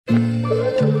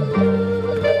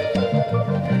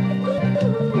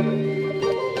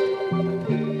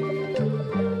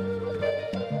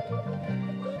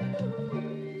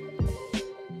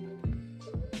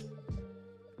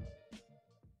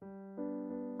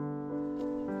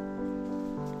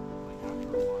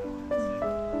Hi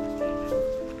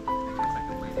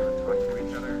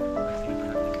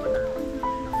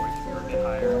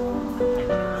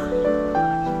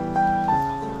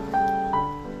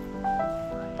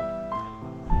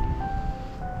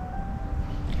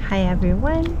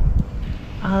everyone,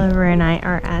 Oliver and I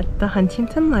are at the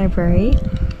Huntington Library.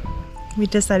 We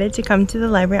decided to come to the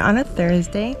library on a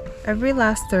Thursday. Every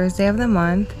last Thursday of the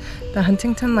month, the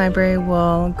Huntington Library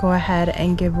will go ahead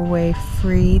and give away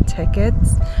free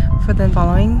tickets for the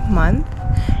following month.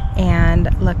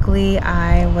 And luckily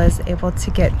I was able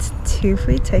to get 2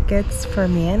 free tickets for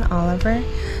me and Oliver.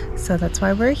 So that's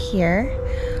why we're here.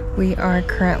 We are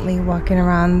currently walking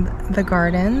around the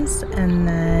gardens and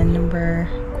then we're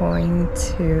going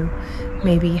to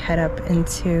maybe head up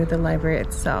into the library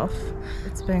itself.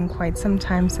 It's been quite some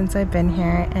time since I've been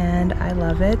here and I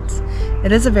love it.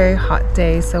 It is a very hot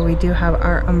day, so we do have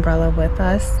our umbrella with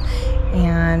us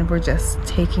and we're just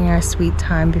taking our sweet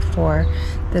time before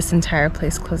this entire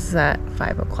place closes at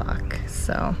 5 o'clock.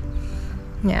 So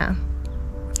yeah,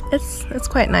 it's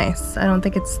quite nice. I don't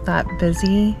think it's that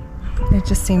busy. It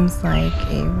just seems like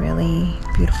a really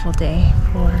beautiful day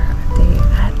for a day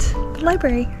at the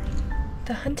library.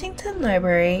 The Huntington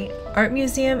Library, Art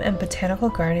Museum and Botanical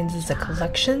Gardens is a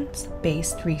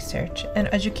collections-based research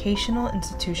and educational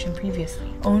institution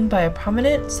previously owned by a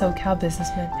prominent SoCal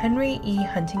businessman, Henry E.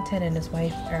 Huntington, and his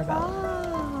wife, Arabella.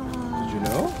 Did you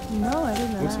know? No, I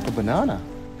didn't know. Looks like a banana.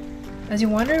 As you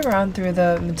wander around through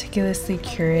the meticulously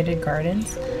curated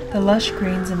gardens, the lush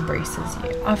greens embraces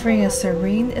you, offering a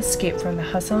serene escape from the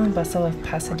hustle and bustle of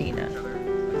Pasadena.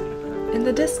 In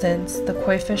the distance, the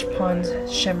koi fish ponds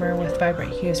shimmer with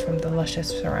vibrant hues from the luscious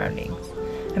surroundings.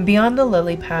 And beyond the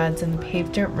lily pads and the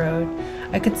paved dirt road,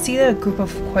 I could see a group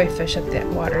of koi fish at the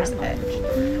water's edge,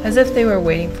 as if they were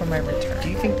waiting for my return. Do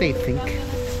you think they think?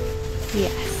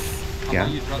 Yes. Yeah?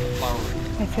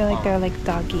 I feel like they're like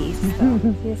doggies.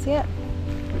 Do you see it?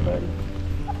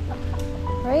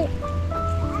 Right?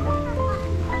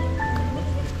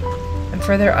 And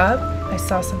further up, I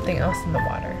saw something else in the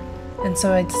water. And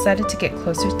so I decided to get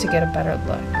closer to get a better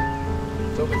look.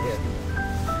 It's over here.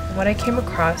 And what I came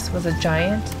across was a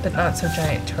giant, but not so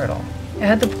giant turtle. It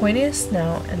had the pointiest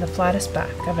snout and the flattest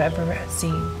back I've ever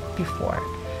seen before,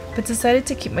 but decided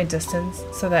to keep my distance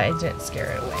so that I didn't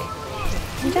scare it away.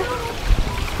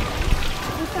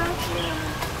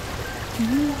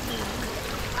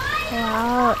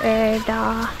 Wow,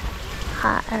 Erda.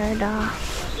 Hi, Erda.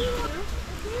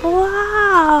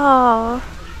 Wow!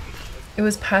 It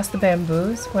was past the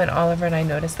bamboos when Oliver and I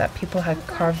noticed that people had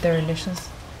carved their initials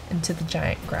into the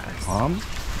giant grass.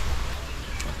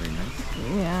 Very nice.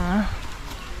 Yeah.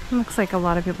 Looks like a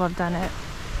lot of people have done it.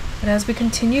 And as we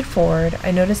continued forward,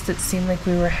 I noticed it seemed like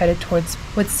we were headed towards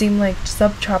what seemed like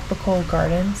subtropical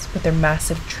gardens with their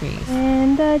massive trees.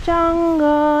 In the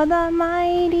jungle, the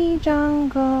mighty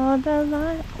jungle,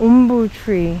 the umbu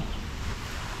tree.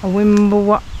 A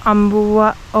wimbua,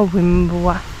 ambua, a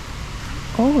wimbua.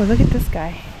 Oh, look at this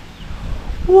guy.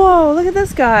 Whoa, look at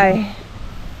this guy.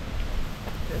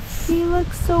 He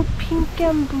looks so pink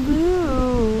and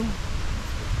blue.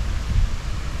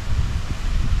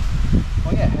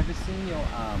 Oh yeah, have you seen your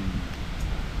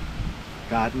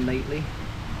garden lately?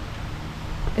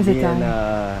 Is it dying?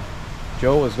 dying?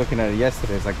 Joe was looking at it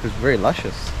yesterday. It's like it's very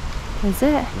luscious. Is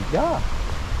it? Yeah.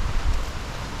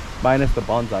 Minus the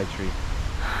bonsai tree.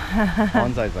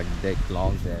 Bonsai's like dead,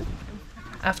 long dead.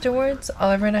 Afterwards,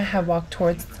 Oliver and I had walked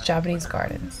towards the Japanese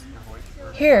gardens.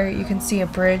 Here, you can see a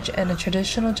bridge and a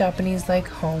traditional Japanese-like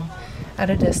home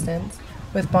at a distance,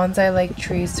 with bonsai-like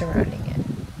trees surrounding it.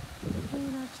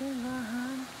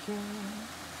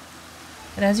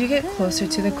 And as you get closer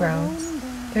to the grounds,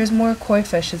 there's more koi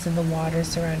fishes in the water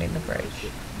surrounding the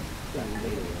bridge.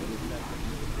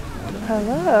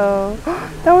 Hello!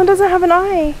 That one doesn't have an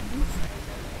eye!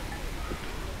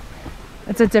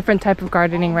 It's a different type of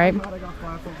gardening, right?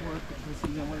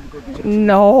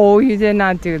 No, you did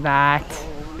not do that.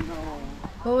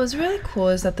 What was really cool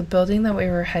is that the building that we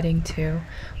were heading to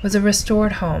was a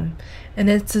restored home, and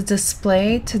it's a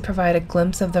display to provide a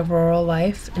glimpse of the rural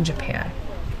life in Japan.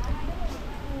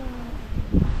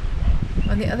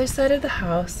 On the other side of the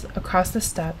house, across the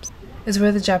steps, is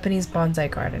where the Japanese bonsai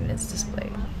garden is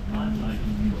displayed.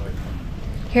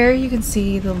 Here you can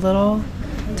see the little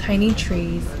tiny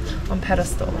trees on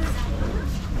pedestals.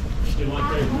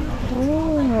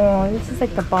 Oh, this is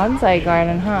like the bonsai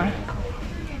garden, huh?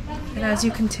 And as you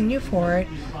continue forward,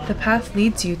 the path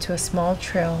leads you to a small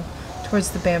trail towards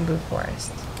the bamboo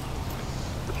forest.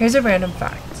 Here's a random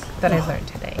fact that I learned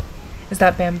today, is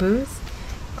that bamboos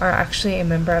are actually a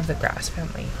member of the grass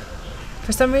family.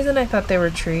 For some reason I thought they were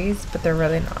trees, but they're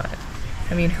really not.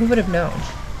 I mean, who would have known?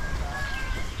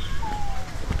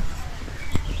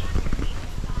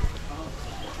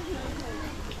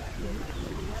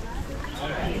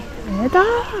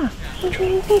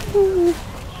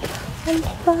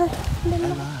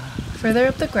 Further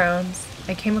up the grounds,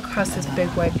 I came across this big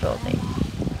white building.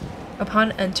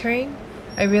 Upon entering,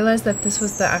 I realized that this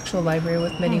was the actual library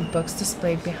with many books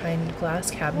displayed behind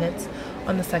glass cabinets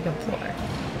on the second floor.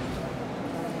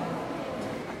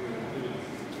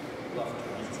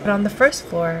 But on the first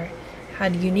floor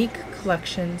had unique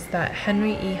collections that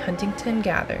Henry E. Huntington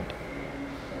gathered.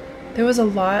 There was a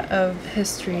lot of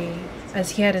history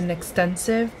as he had an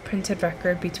extensive printed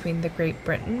record between the Great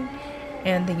Britain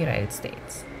and the United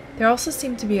States. There also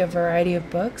seemed to be a variety of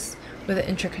books with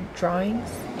intricate drawings.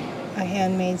 A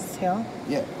handmade tale?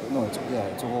 Yeah,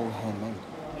 it's all handmade.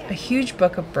 A huge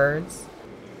book of birds,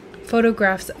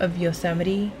 photographs of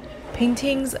Yosemite,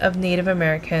 paintings of Native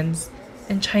Americans,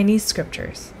 and Chinese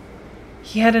scriptures.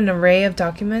 He had an array of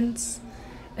documents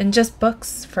and just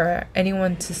books for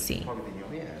anyone to see.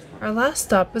 Our last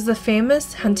stop was the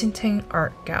famous Huntington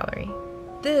Art Gallery.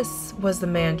 This was the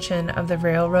mansion of the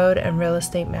railroad and real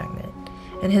estate magnate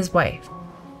and his wife.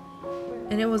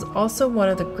 And it was also one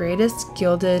of the greatest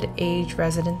Gilded Age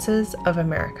residences of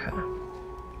America.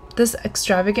 This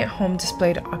extravagant home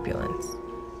displayed opulence.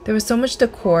 There was so much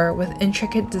decor with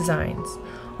intricate designs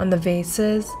on the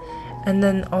vases and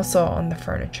then also on the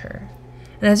furniture.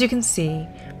 And as you can see,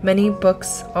 many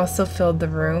books also filled the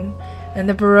room, and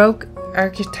the Baroque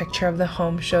architecture of the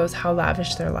home shows how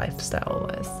lavish their lifestyle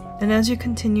was. And as you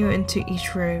continue into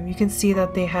each room, you can see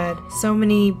that they had so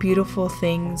many beautiful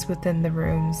things within the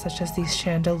room, such as these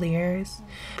chandeliers,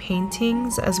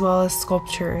 paintings, as well as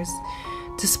sculptures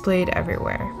displayed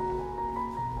everywhere.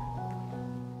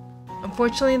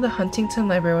 Unfortunately, the Huntington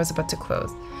Library was about to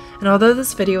close, and although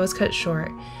this video was cut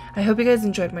short, I hope you guys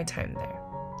enjoyed my time there.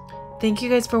 Thank you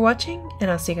guys for watching, and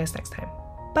I'll see you guys next time.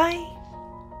 Bye!